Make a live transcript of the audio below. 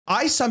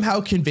I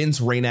somehow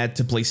convinced Reynad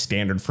to play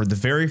standard for the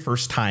very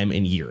first time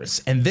in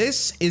years, and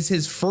this is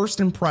his first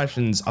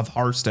impressions of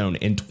Hearthstone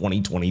in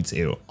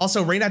 2022.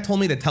 Also, Reynad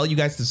told me to tell you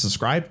guys to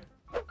subscribe.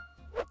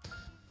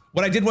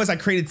 What I did was I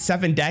created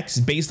 7 decks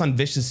based on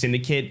Vicious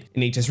Syndicate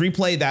and HS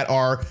Replay that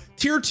are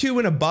tier 2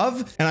 and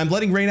above, and I'm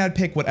letting Reynad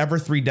pick whatever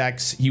 3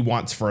 decks he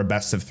wants for a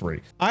best of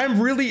 3.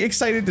 I'm really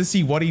excited to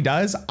see what he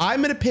does.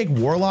 I'm gonna pick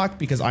Warlock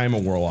because I am a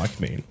Warlock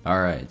main.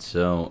 All right,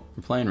 so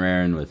we're playing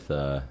Rarran with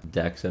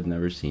decks I've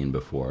never seen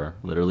before.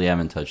 Literally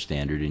haven't touched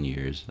standard in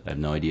years. I have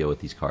no idea what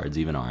these cards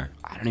even are.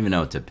 I don't even know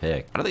what to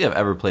pick. I don't think I've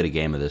ever played a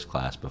game of this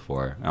class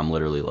before. I'm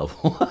literally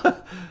level.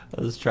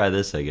 Let's try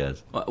this, I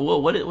guess.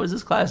 Well, what does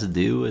this class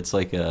do? It's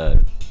like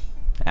a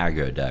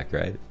aggro deck,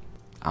 right?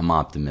 I'm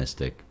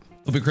optimistic.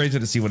 It'll be crazy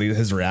to see what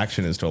his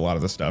reaction is to a lot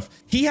of the stuff.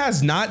 He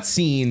has not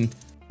seen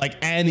like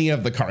any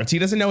of the cards. He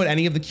doesn't know what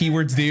any of the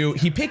keywords do.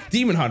 He picked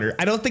Demon Hunter.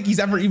 I don't think he's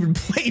ever even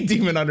played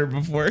Demon Hunter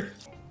before.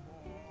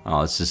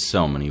 Oh, it's just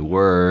so many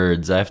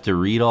words. I have to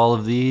read all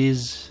of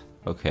these.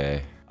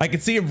 Okay. I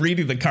can see him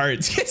reading the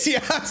cards. Yes, he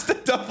has to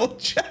double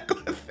check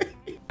with me.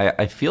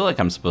 I feel like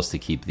I'm supposed to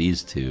keep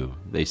these 2.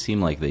 They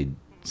seem like they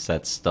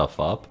set stuff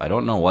up. I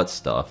don't know what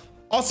stuff.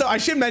 Also, I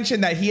should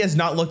mention that he has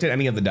not looked at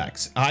any of the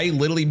decks. I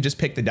literally just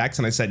picked the decks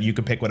and I said, you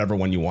can pick whatever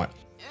one you want.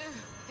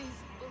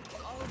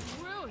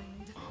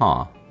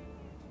 Huh.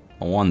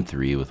 A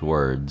 1/3 with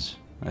words.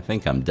 I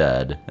think I'm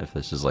dead if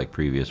this is like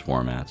previous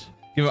formats.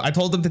 You know, I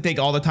told him to take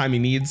all the time he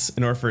needs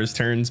in order for his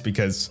turns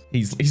because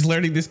he's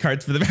learning these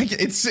cards for the back.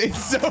 It's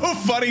so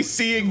funny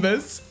seeing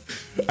this.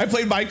 I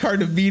played my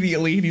card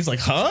immediately and he's like,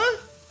 huh?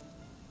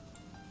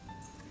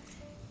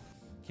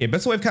 Yeah,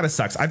 Best Wave kind of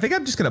sucks. I think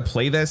I'm just gonna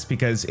play this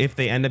because if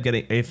they end up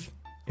getting, if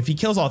he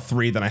kills all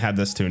 3, then I have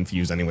this to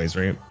infuse anyways,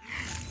 right?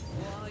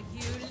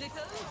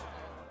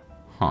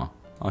 Huh.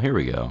 Oh, here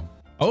we go.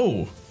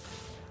 Oh.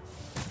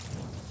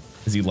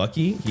 Is he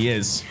lucky? He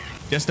is.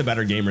 Just a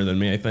better gamer than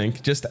me, I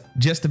think. Just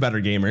a better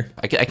gamer.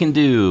 I can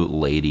do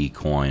Lady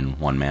Coin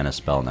 1 mana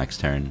spell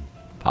next turn.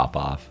 Pop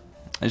off.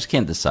 I just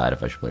can't decide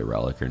if I should play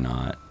Relic or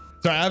not.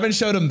 Sorry, I haven't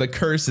showed him the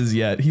curses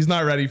yet. He's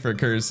not ready for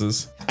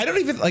curses. I don't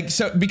even like,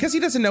 so because he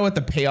doesn't know what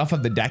the payoff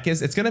of the deck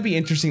is, it's gonna be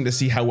interesting to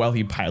see how well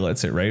he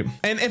pilots it, right?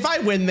 And if I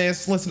win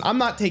this, listen, I'm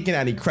not taking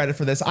any credit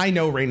for this. I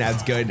know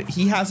Reynad's good.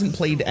 He hasn't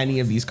played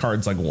any of these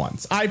cards like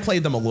once. I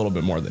played them a little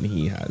bit more than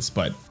he has,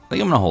 but. I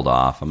think I'm gonna hold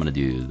off. I'm gonna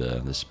do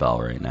the spell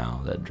right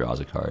now that draws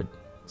a card.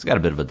 It's got a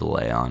bit of a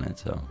delay on it,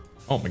 so.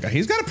 Oh my God,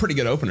 he's got a pretty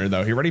good opener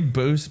though. He already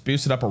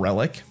boosted up a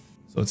Relic.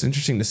 So it's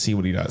interesting to see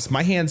what he does.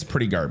 My hand's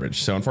pretty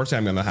garbage, so unfortunately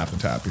I'm gonna have to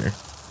tap here.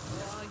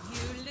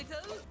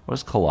 What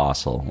is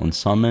Colossal? When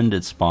summoned,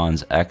 it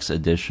spawns X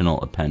additional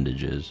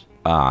appendages.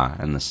 Ah,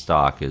 and the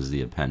stock is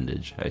the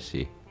appendage. I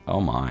see. Oh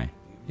my.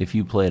 If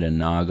you played a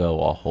Naga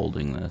while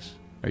holding this.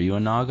 Are you a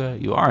Naga?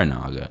 You are a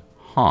Naga.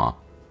 Huh.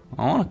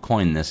 I want to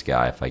coin this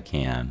guy if I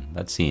can.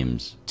 That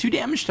seems... 2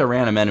 damage to a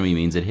random enemy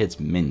means it hits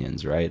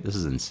minions, right? This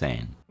is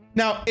insane.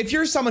 Now, if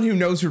you're someone who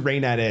knows who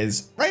Reynad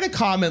is, write a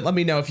comment. Let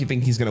me know if you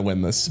think he's going to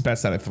win this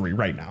best out of 3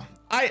 right now.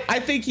 I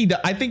think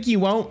he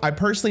won't. I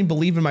personally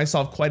believe in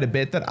myself quite a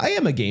bit that I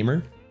am a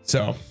gamer.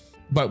 So,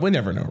 but we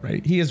never know,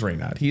 right? He is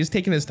Reynad. He is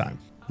taking his time.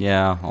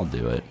 Yeah, I'll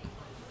do it.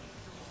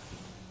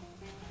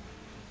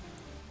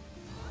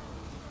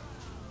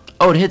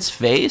 Oh, it hits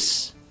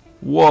face?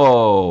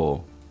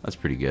 Whoa. That's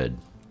pretty good.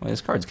 Well,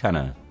 this card's kind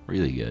of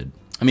really good.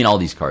 I mean, all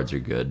these cards are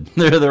good.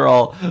 They're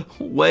all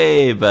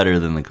way better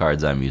than the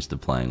cards I'm used to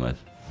playing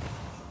with.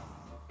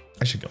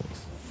 I should go.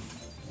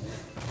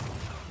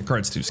 The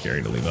card's too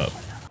scary to leave up.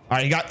 All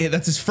right,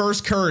 that's his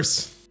first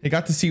curse. He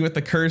got to see what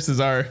the curses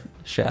are.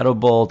 Shadow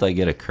Bolt, I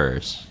get a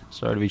curse.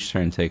 Start of each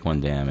turn, take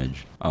 1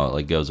 damage. Oh, it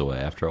like goes away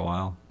after a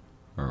while?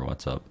 Or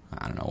what's up?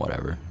 I don't know,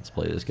 whatever. Let's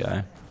play this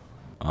guy.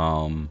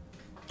 Don't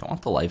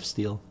want the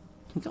lifesteal.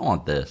 I think I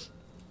want this.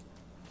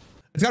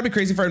 It's gotta be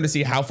crazy for him to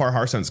see how far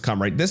Hearthstone's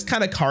come, right? This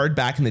kind of card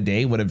back in the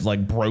day would have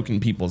like broken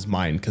people's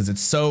mind because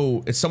it's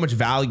so much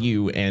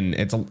value and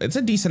it's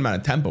a decent amount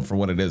of tempo for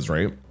what it is,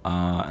 right?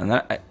 And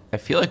that, I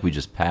feel like we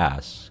just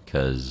pass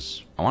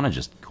because I want to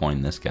just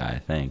coin this guy. I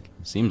think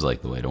it seems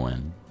like the way to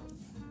win.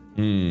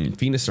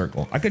 Venus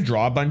Circle. I could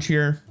draw a bunch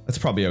here. That's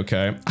probably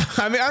okay.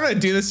 I mean, I'm gonna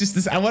do this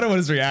just I wonder what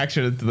his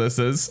reaction to this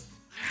is.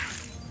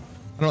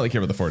 I don't really care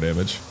about the 4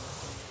 damage.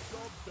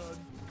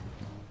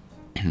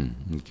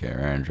 Okay,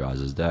 Rarran draws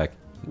his deck.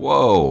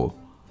 Whoa.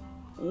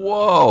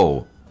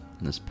 Whoa.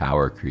 And this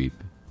power creep.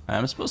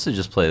 I'm supposed to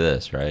just play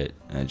this, right?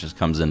 And it just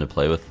comes into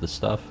play with the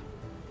stuff.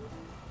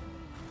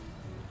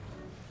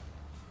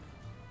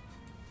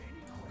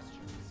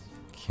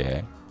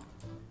 Okay.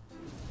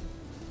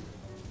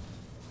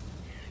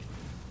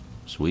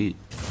 Sweet.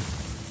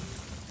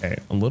 Okay,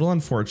 a little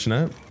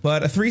unfortunate,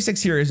 but a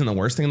 3/6 here isn't the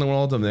worst thing in the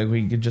world. I mean,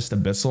 we could just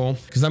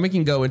Abyssal because then we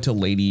can go into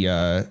Lady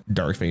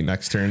Darkfang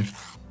next turn.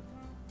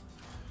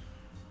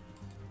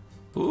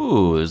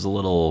 Ooh, there's a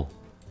little...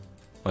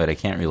 Wait, I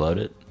can't reload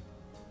it?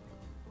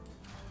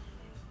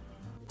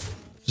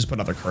 Just put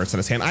other cards in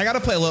his hand. I gotta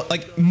play a little,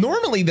 like,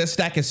 normally this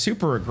deck is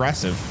super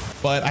aggressive,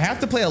 but I have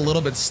to play a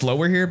little bit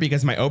slower here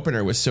because my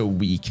opener was so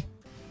weak.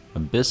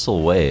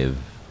 Abyssal Wave.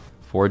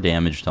 4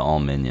 damage to all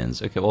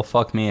minions. Okay, well,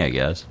 fuck me, I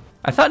guess.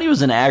 I thought he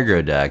was an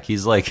aggro deck.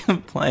 He's like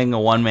playing a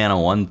 1-mana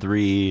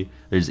 1/3.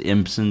 There's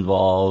imps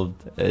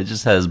involved. It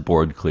just has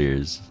board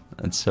clears.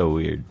 That's so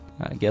weird.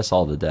 I guess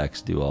all the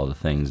decks do all the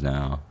things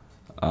now.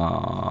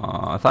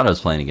 I thought I was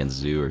playing against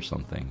Zoo or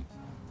something.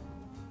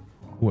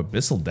 Ooh,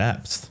 Abyssal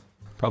Depths.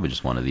 Probably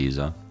just one of these,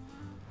 huh?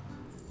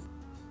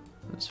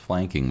 This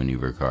flanking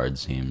maneuver card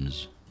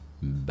seems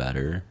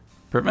better.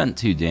 Prevent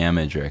 2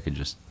 damage, or I could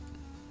just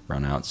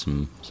run out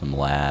some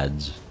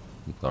lads.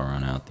 I think I'll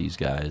run out these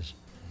guys.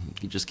 You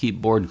could just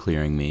keep board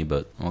clearing me,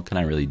 but what can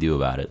I really do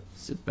about it?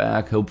 Sit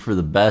back, hope for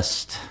the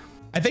best.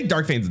 I think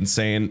Dark Fane's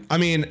insane. I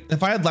mean,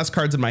 if I had less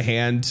cards in my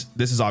hand,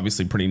 this is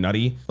obviously pretty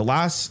nutty. The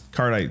last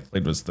card I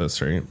played was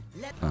this, right?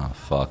 Oh,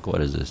 fuck. What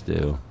does this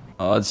do?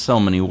 Oh, it's so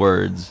many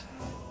words.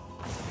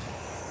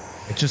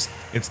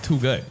 It's too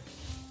good.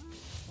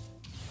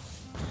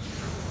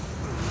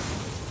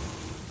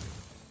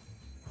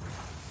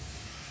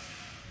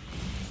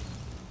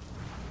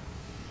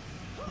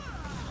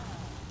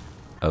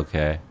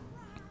 Okay.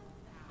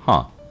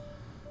 Huh.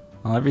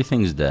 Well,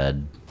 everything's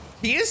dead.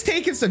 He is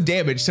taking some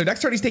damage. So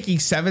next turn he's taking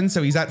 7,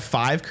 so he's at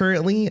 5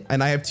 currently,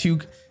 and I have 2.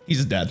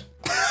 He's dead.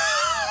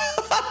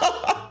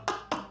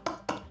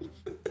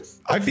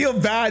 I feel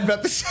bad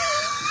about this.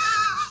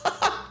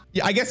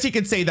 Yeah, I guess you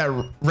could say that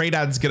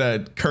Reynad's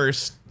gonna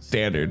curse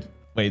standard.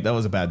 Wait, that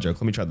was a bad joke.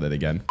 Let me try that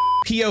again.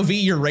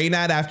 POV, you're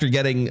Reynad after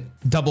getting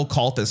double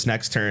cultist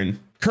next turn.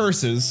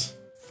 Curses.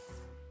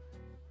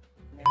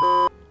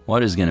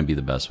 What is gonna be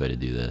the best way to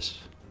do this?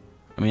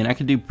 I mean, I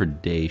could do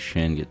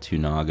Predation, get 2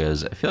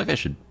 Nagas. I feel like I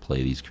should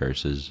play these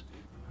curses.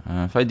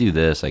 If I do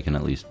this, I can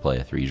at least play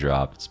a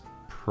 3-drop. It's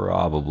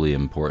probably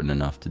important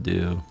enough to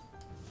do.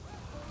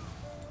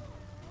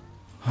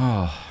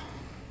 Oh.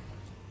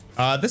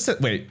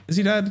 Wait, is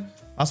he dead?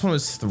 Last one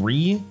was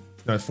 3,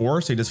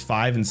 4, so he does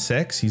 5 and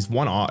 6. He's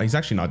 1 off. He's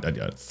actually not dead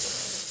yet.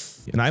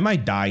 And I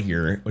might die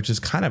here, which is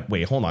kind of,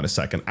 wait, hold on a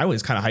second. I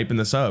was kind of hyping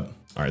this up.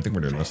 All right, I think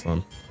we're doing this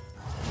one.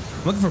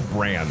 I'm looking for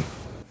Bran.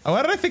 Oh,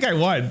 why did I think I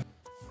won?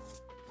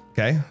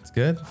 Okay, that's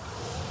good.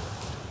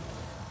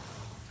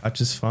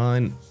 Touch is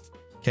fine.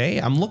 Okay,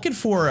 I'm looking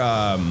for,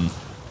 not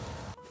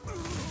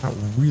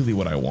really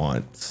what I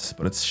want,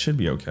 but it should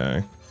be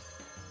okay.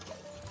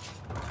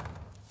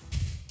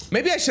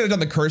 Maybe I should have done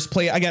the curse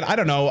play. Again, I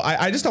don't know.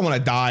 I just don't want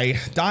to die.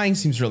 Dying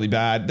seems really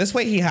bad. This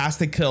way he has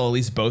to kill at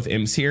least both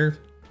imps here.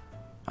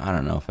 I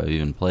don't know if I've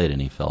even played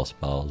any fell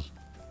spells.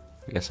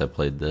 I guess I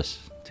played 2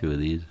 of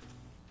these.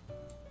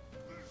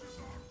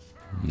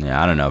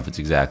 Yeah, I don't know if it's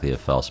exactly a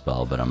fell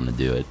spell, but I'm gonna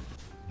do it.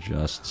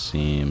 Just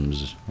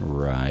seems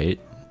right.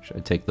 Should I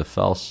take the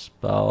fell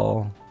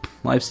spell?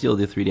 Lifesteal,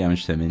 deal 3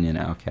 damage to a minion.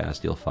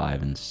 Outcast, deal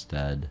 5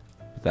 instead.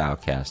 But the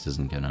outcast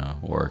isn't gonna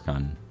work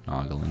on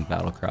Noggling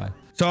Battlecry.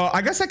 So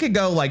I guess I could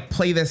go like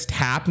play this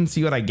tap and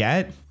see what I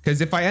get.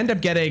 Because if I end up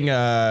getting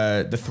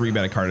the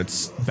 3-mana card,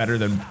 it's better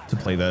than to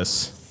play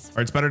this.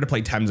 Or it's better to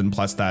play Temsin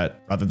plus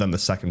that rather than the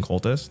second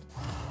cultist.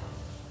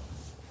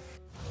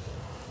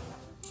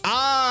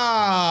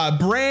 Ah,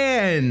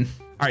 Bran.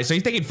 All right, so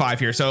he's taking 5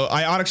 here. So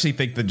I actually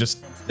think that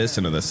just this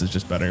into this is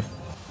just better.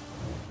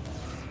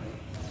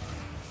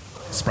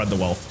 Spread the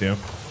wealth too.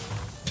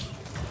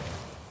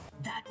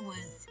 That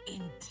was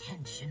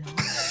intentional.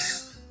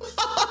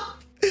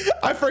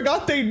 I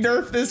forgot they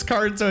nerfed this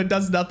card, so it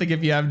does nothing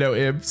if you have no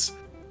imps.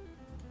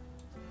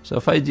 So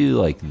if I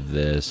do like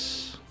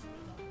this,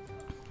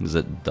 is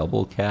it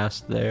double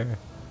cast there?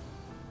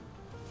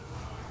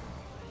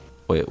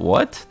 Wait,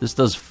 what? This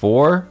does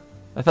 4?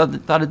 I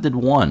thought it did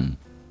 1.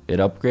 It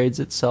upgrades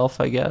itself,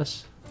 I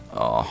guess.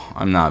 Oh,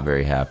 I'm not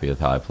very happy with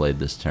how I played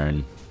this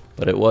turn,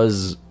 but it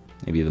was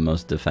maybe the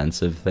most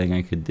defensive thing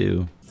I could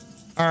do.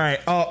 All right.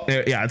 Oh,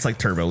 yeah, it's like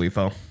turbo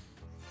lethal.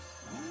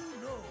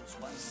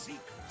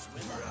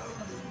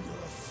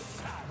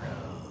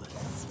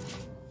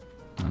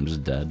 I'm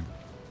just dead.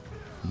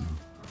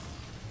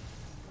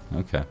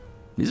 Okay.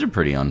 These are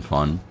pretty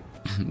unfun.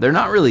 They're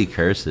not really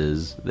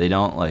curses. They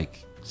don't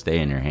like stay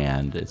in your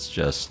hand. It's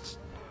just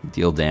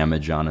deal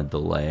damage on a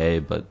delay,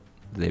 but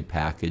they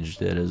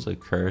packaged it as a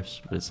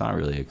curse, but it's not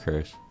really a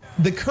curse.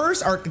 The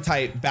curse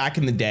archetype back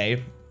in the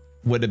day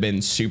would have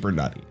been super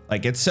nutty.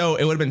 Like it would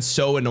have been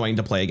so annoying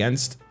to play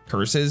against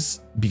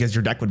curses because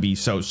your deck would be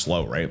so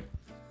slow, right?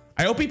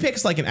 I hope he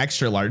picks like an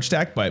extra large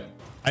deck, but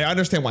I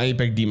understand why he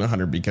picked Demon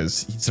Hunter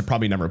because he's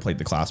probably never played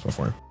the class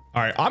before.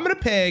 All right, I'll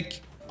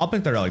pick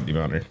the Relic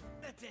Demon Hunter.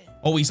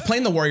 Oh, he's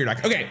playing the Warrior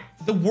deck. Okay,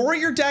 the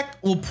Warrior deck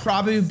will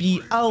probably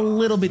be a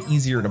little bit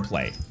easier to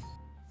play.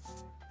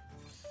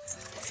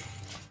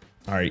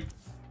 All right,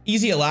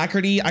 easy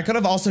Alacrity. I could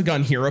have also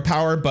gone Hero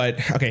Power,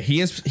 but okay,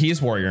 he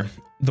is Warrior.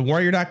 The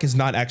Warrior deck is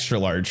not extra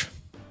large.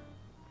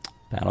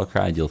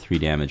 Battlecry, deal 3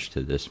 damage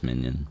to this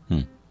minion.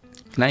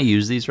 Can I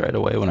use these right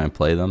away when I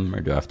play them,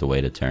 or do I have to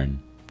wait a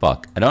turn?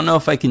 Fuck, I don't know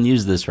if I can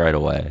use this right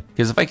away.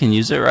 Because if I can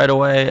use it right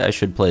away, I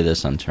should play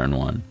this on turn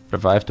 1. But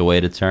if I have to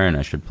wait a turn,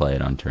 I should play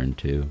it on turn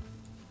 2.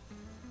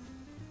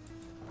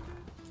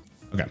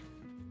 Okay.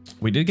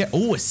 We did get,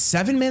 oh, a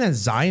 7-mana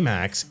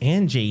Zymax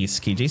and Jace.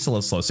 Okay, Jace a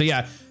little slow. So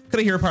yeah, could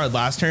have hero powered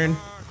last turn.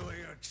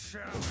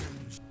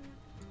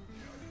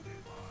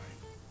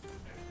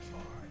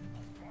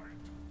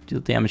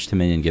 Deal damage to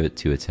minion, give it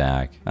 2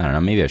 attack. I don't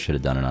know, maybe I should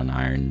have done it on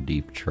Iron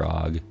Deep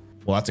Trog.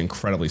 Well, that's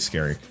incredibly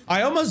scary.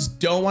 I almost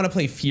don't want to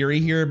play Fury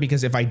here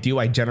because if I do,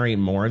 I generate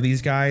more of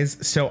these guys.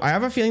 So I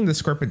have a feeling the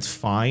Scorpion's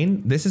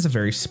fine. This is a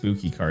very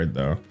spooky card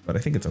though, but I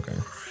think it's okay.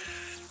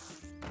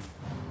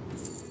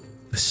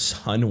 The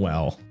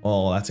Sunwell.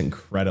 Oh, that's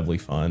incredibly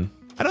fun.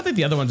 I don't think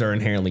the other ones are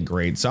inherently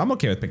great, so I'm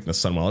okay with picking the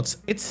Sunwell.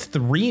 It's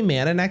 3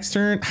 mana next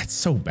turn. That's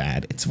so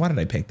bad. Why did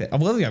I pick that?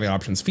 I've literally got the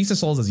options. Feast of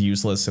Souls is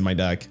useless in my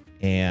deck,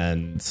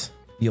 and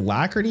the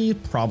Alacrity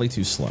probably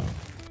too slow.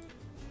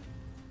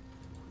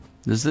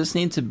 Does this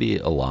need to be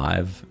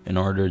alive in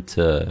order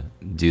to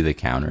do the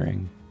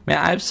countering? Man,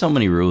 I have so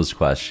many rules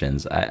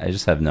questions. I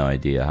just have no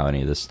idea how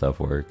any of this stuff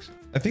works.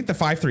 I think the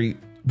 5/3.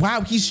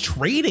 Wow, he's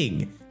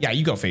trading. Yeah,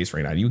 you go face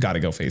right now. You got to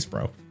go face,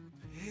 bro.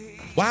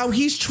 Wow,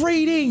 he's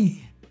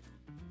trading.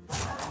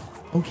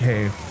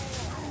 Okay.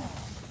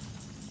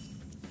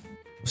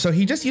 So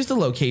he just used the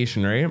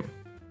location, right?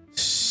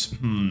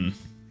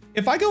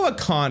 If I go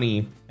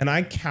Akani and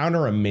I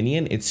counter a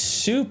minion, it's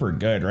super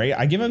good, right?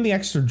 I give him the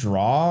extra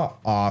draw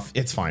off.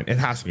 It's fine. It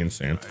has to be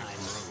insane.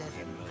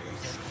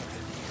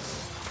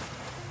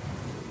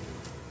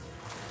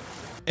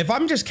 If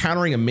I'm just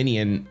countering a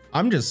minion,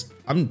 I'm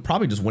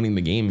probably just winning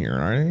the game here,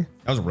 aren't I?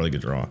 That was a really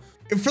good draw.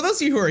 For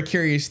those of you who are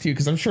curious too,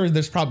 because I'm sure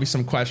there's probably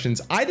some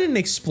questions, I didn't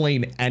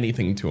explain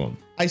anything to him.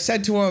 I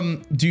said to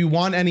him, do you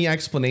want any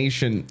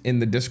explanation in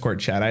the Discord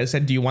chat? I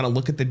said, do you want to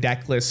look at the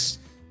deck list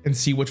and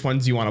see which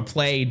ones you want to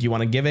play? Do you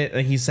want to give it?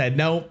 And he said,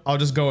 no, I'll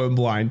just go in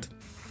blind.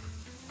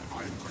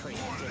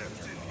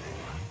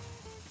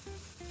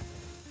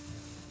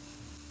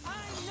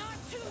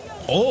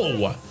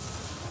 Oh.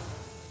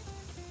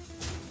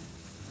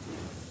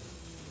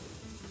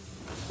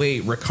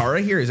 Wait,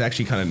 Rarran here is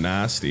actually kind of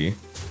nasty.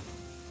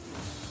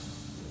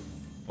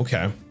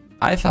 Okay.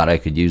 I thought I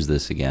could use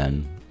this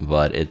again,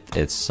 but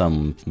it's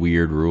some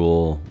weird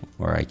rule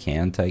where I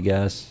can't, I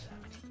guess.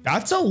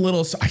 That's a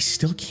little, I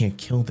still can't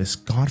kill this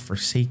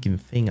godforsaken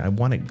thing. I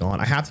want it gone.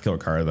 I have to kill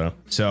Rarran though.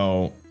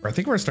 So I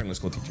think we're starting to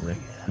school teacher.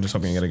 I'm just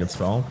hoping I get a good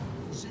spell.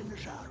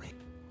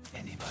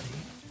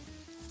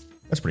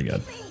 That's pretty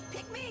good.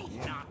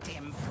 Not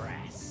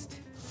impressed.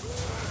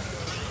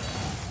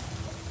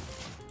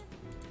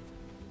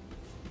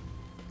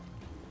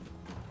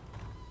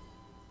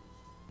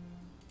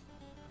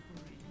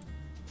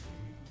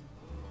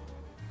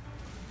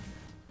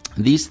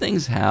 These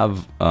things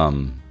have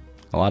a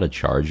lot of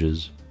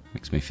charges.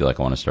 Makes me feel like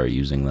I want to start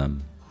using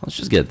them. Let's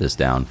just get this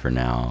down for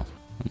now.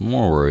 I'm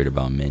more worried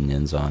about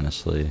minions,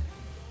 honestly.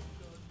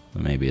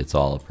 But maybe it's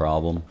all a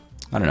problem.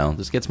 I don't know.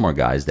 This gets more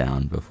guys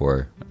down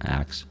before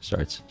Axe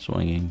starts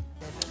swinging.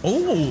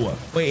 Oh,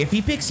 wait, if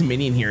he picks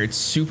minion here, it's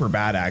super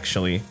bad,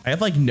 actually. I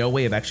have like no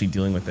way of actually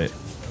dealing with it.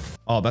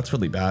 Oh, that's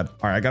really bad.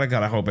 All right, I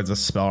gotta hope it's a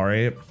spell,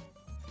 right?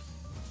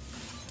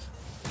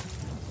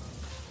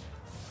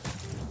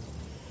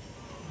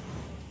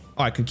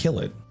 Oh, I could kill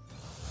it.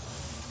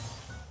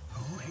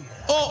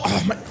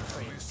 Oh my.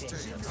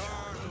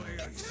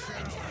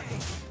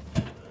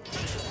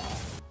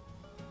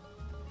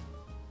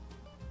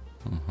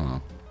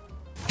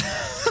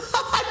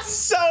 That's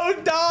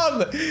so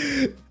dumb.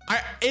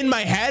 In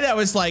my head, I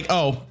was like,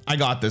 oh, I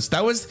got this.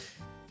 That was.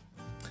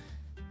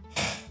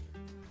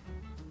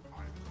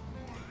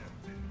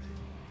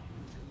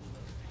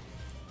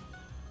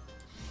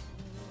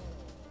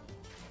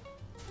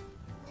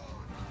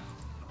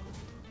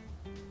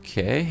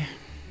 Okay.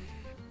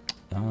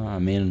 I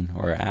mean,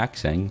 we're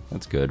axing.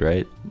 That's good,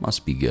 right?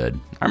 Must be good.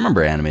 I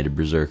remember Animated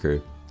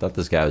Berserker. Thought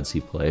this guy would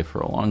see play for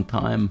a long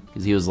time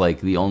because he was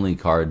like the only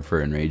card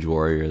for Enrage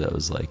Warrior that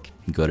was like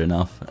good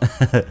enough.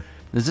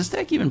 Does this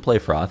deck even play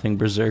Frothing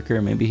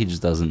Berserker? Maybe he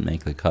just doesn't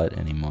make the cut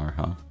anymore,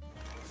 huh?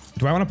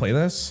 Do I want to play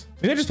this?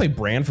 Maybe I just play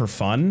Brand for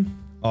fun.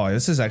 Oh,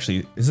 this is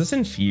actually, is this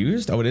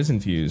infused? Oh, it is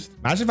infused.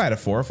 Imagine if I had a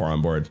 4/4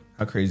 on board.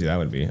 How crazy that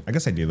would be. I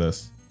guess I do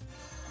this.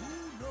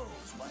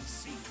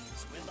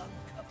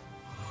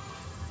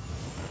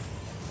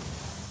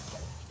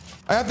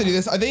 I have to do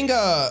this. I think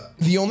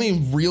the only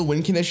real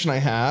win condition I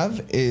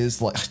have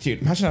is like,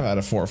 dude, imagine if I had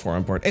a 4/4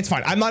 on board. It's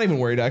fine. I'm not even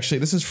worried, actually.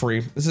 This is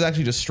free. This is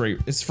actually just straight.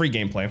 It's free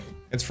gameplay.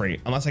 It's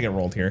free, unless I get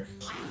rolled here.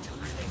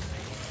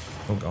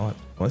 Oh, God.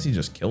 Unless he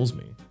just kills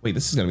me. Wait,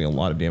 this is going to be a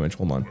lot of damage.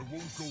 Hold on.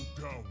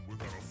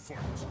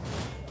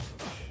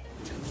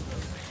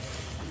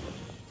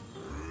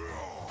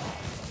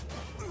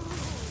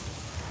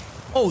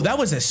 Oh, that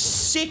was a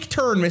sick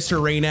turn,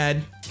 Mr.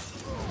 Reynad.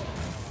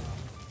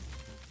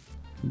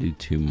 Do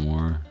 2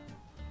 more.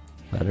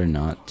 Better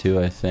not to,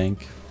 I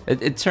think.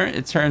 It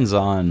turns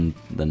on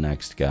the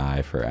next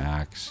guy for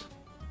Axe.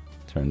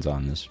 Turns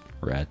on this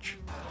wretch.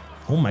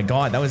 Oh my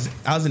God, that was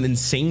an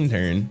insane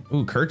turn.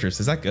 Ooh, Kurtrus,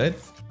 is that good?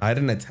 I had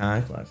an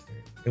attack last turn.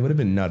 It would have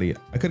been nutty.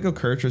 I could go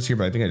Kurtrus here,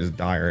 but I think I just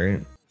die,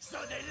 right?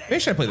 Maybe I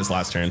should play this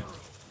last turn.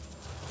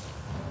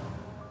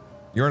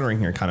 Your ordering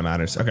here kind of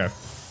matters. Okay.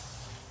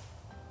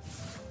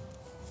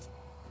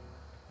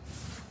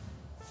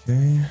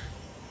 Okay.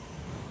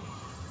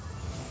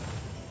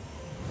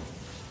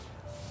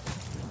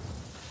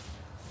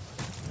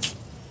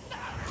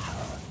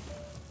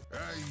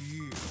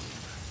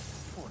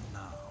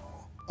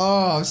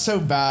 Oh, so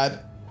bad.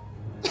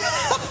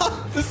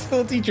 The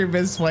school teacher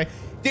misplay.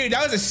 Dude,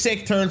 that was a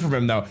sick turn from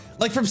him though.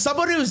 Like from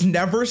someone who's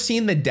never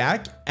seen the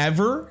deck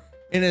ever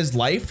in his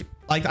life.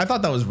 Like I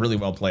thought that was really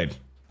well played.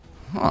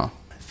 Huh.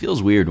 It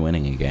feels weird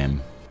winning a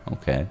game.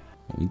 Okay.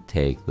 We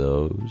take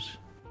those.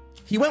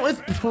 He went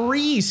with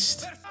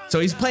Priest. So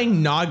he's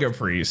playing Naga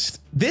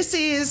Priest. This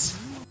is,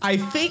 I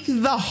think,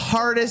 the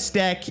hardest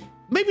deck.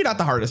 Maybe not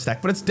the hardest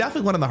deck, but it's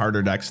definitely one of the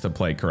harder decks to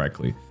play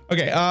correctly.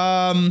 Okay,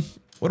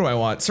 what do I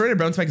want? Serrated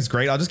Bone Spike is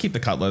great. I'll just keep the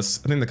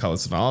Cutlass. I think the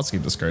Cutlass is fine. I'll just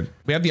keep this card.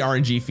 We have the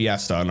RNG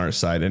Fiesta on our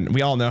side, and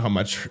we all know how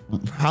much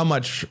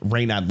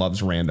Reynad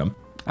loves random.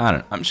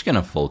 I'm just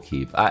gonna full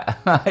keep.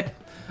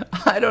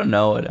 I don't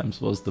know what I'm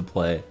supposed to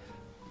play.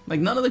 Like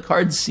none of the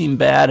cards seem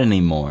bad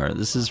anymore.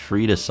 This is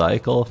free to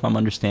cycle, if I'm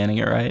understanding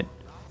it right.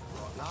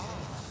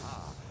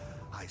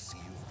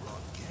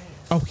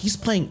 Oh, he's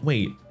playing.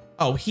 Wait.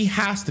 Oh, he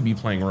has to be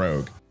playing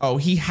Rogue. Oh,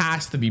 he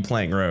has to be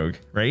playing Rogue,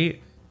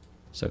 right?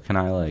 So can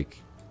I like?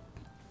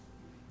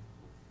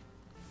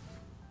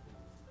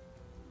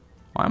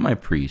 Why am I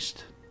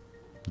Priest?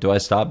 Do I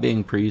stop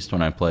being Priest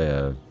when I play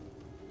a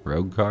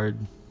Rogue card?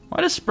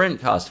 Why does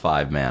Sprint cost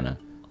 5 mana?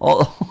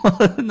 Oh,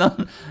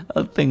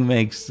 nothing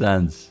makes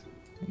sense.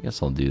 I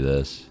guess I'll do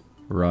this.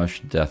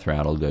 Rush, Death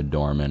Rattle, go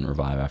dormant,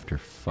 revive after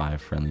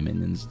 5 friendly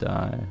minions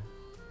die.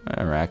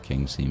 Rat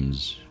King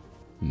seems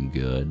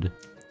good.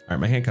 All right,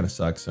 my hand kind of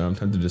sucks, so I'm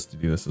tempted just to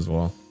do this as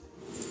well.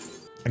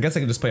 I guess I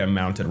can just play a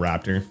mounted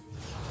raptor.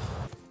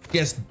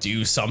 Just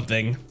do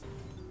something.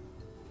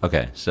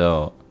 Okay,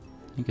 so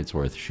I think it's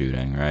worth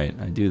shooting, right?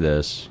 I do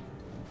this.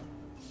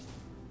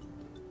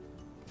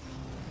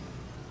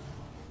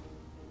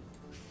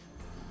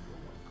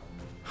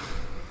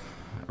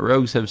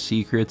 Rogues have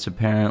secrets,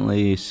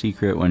 apparently.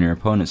 Secret, when your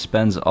opponent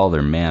spends all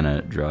their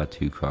mana, draw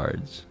 2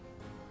 cards.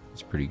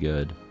 It's pretty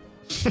good.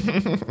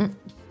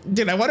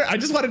 Dude, I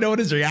just want to know what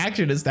his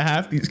reaction is to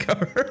half these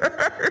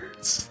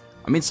cards.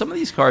 I mean, some of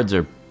these cards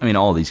are,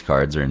 all these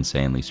cards are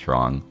insanely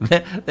strong.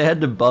 They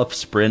had to buff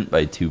Sprint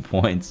by 2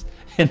 points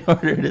in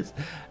order to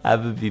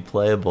have it be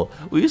playable.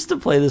 We used to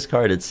play this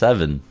card at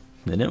 7,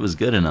 and it was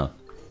good enough.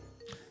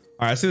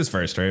 All right, let's do this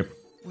first, right?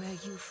 Where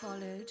you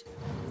followed.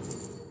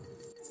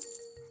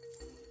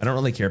 I don't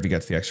really care if he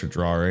gets the extra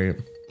draw, right?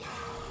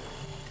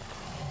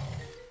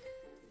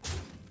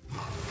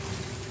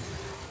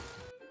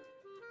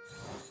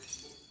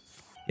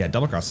 Yeah,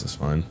 double cross is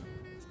fine.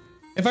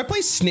 If I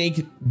play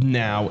Snake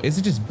now, is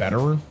it just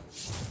better?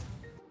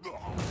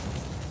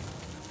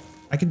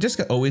 I could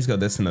just always go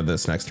this into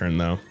this next turn,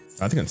 though.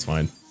 I think it's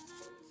fine.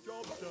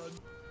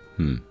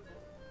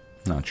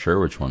 Not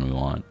sure which one we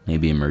want.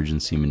 Maybe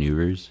emergency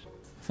maneuvers.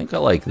 I think I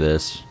like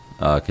this,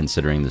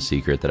 considering the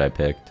secret that I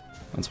picked.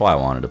 That's why I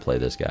wanted to play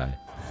this guy.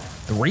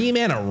 3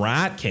 mana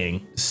Rat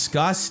King.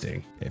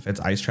 Disgusting. Okay, if it's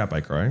Ice Trap,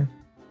 I cry.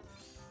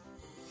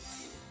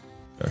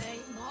 Okay.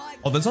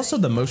 Oh, there's also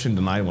the motion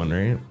denied one,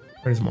 right?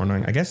 What is more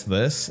annoying? I guess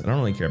this. I don't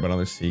really care about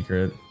other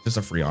secret. Just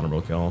a free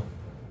honorable kill.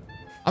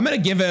 I'm gonna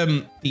give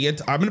him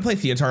I'm gonna play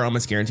Theatar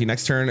almost guaranteed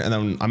next turn, and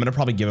then I'm gonna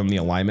probably give him the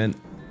alignment.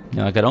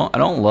 Yeah, like I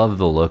don't love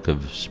the look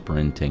of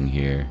sprinting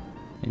here.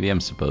 Maybe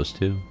I'm supposed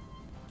to.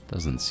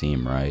 Doesn't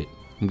seem right.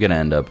 I'm gonna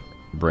end up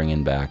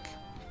bringing back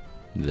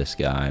this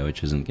guy,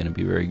 which isn't gonna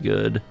be very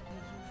good.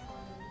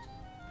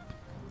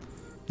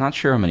 Not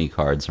sure how many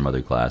cards from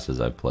other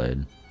classes I've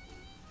played.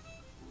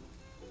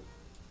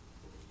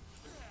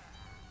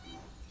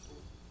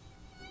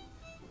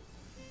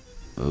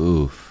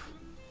 Oof.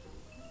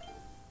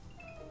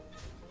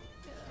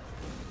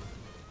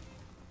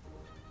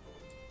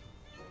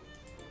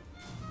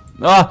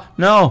 Ah,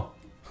 no!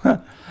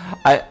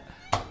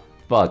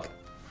 Fuck.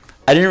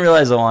 I didn't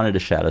realize I wanted to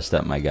shadow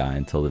step my guy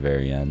until the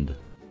very end.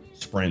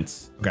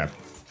 Sprints. Okay.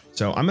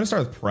 So I'm gonna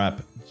start with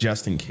prep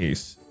just in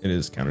case it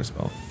is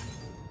counterspell.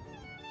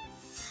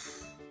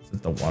 Is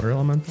it the water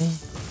elemental?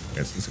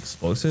 Okay, it's this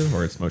explosive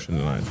or it's motion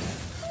denied.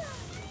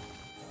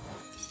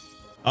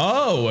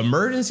 Oh,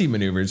 emergency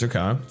maneuvers.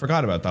 Okay,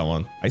 forgot about that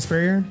one. Ice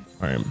barrier.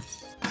 All right.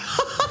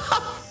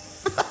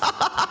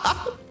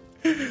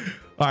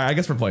 All right, I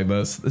guess we're playing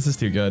this. This is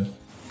too good.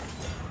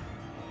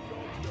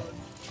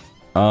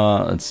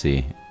 Let's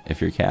see. If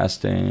you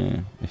cast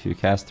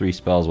 3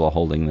 spells while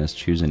holding this,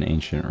 choose an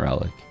ancient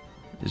relic.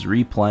 Is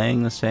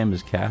replaying the same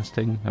as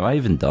casting? Have I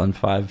even done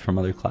 5 from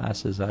other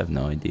classes? I have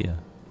no idea.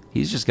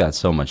 He's just got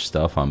so much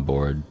stuff on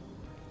board.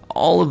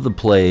 All of the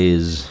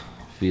plays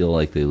feel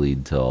like they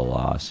lead to a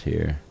loss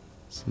here.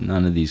 So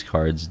none of these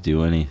cards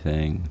do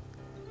anything.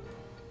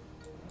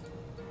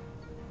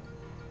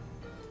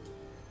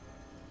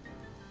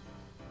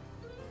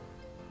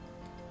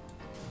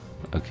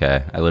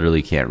 Okay, I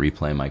literally can't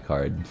replay my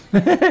card.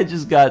 I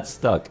just got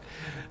stuck.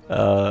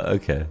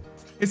 Okay.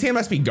 His hand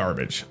must be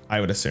garbage, I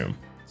would assume.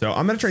 So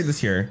I'm gonna trade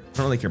this here. I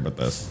don't really care about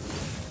this.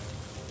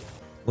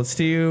 Let's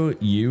do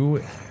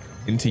you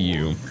into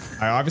you.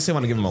 I obviously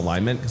want to give him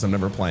alignment because I'm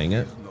never playing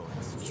it.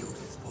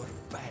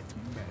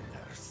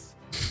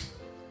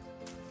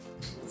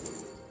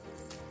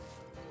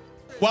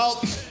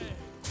 Well,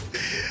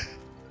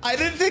 I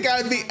didn't think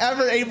I'd be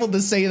ever able to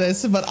say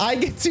this, but I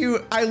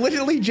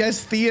literally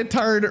just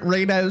theatered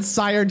Reynad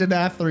Sire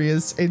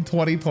Denathrius in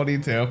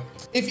 2022.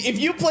 If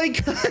you play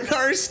current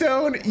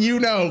Hearthstone, you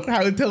know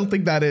how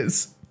tilting that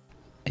is.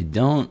 I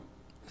don't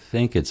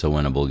think it's a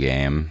winnable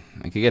game.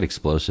 I could get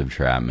Explosive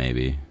Trap,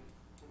 maybe.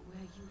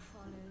 Where you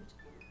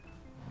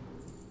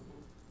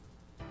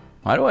followed.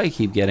 Why do I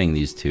keep getting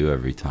these two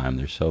every time?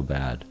 They're so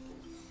bad.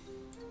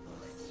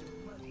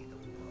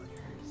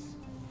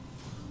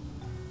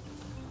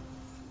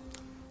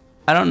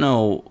 I don't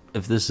know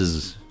if this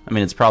is... I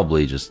mean, it's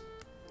probably just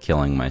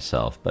killing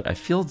myself, but I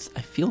feel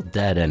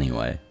dead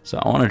anyway. So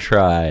I want to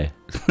try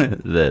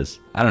this.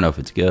 I don't know if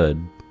it's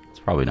good. It's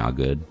probably not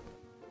good.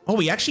 Oh,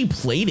 we actually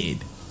played it.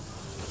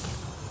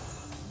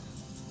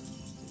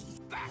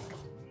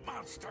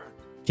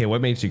 Okay,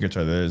 what main secrets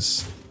are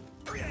those?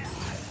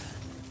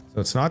 So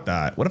it's not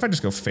that. What if I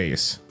just go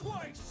face?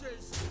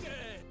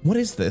 What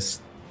is this?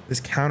 This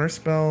counter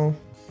spell?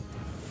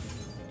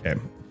 Okay.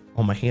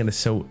 Oh, my hand is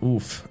so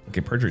oof.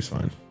 Okay, perjury's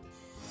fine.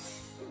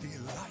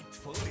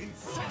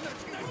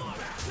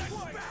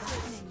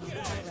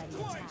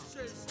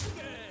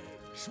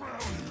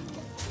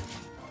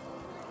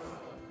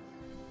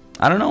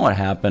 I don't know what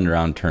happened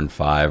around turn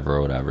 5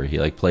 or whatever. He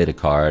like played a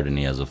card and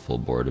he has a full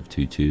board of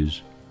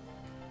 2/2s.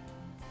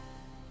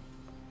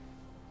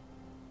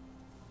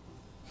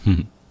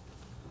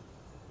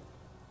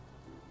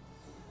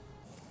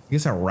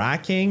 Is a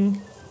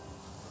racking?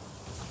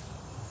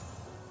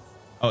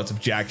 Oh, it's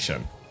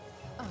objection.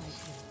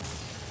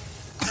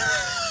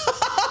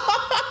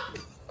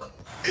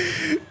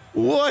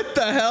 What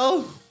the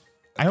hell?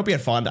 I hope he had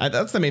fun.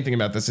 That's the main thing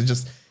about this.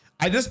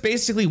 I just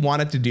basically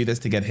wanted to do this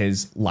to get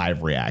his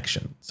live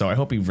reaction. So I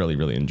hope he really,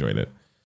 really enjoyed it.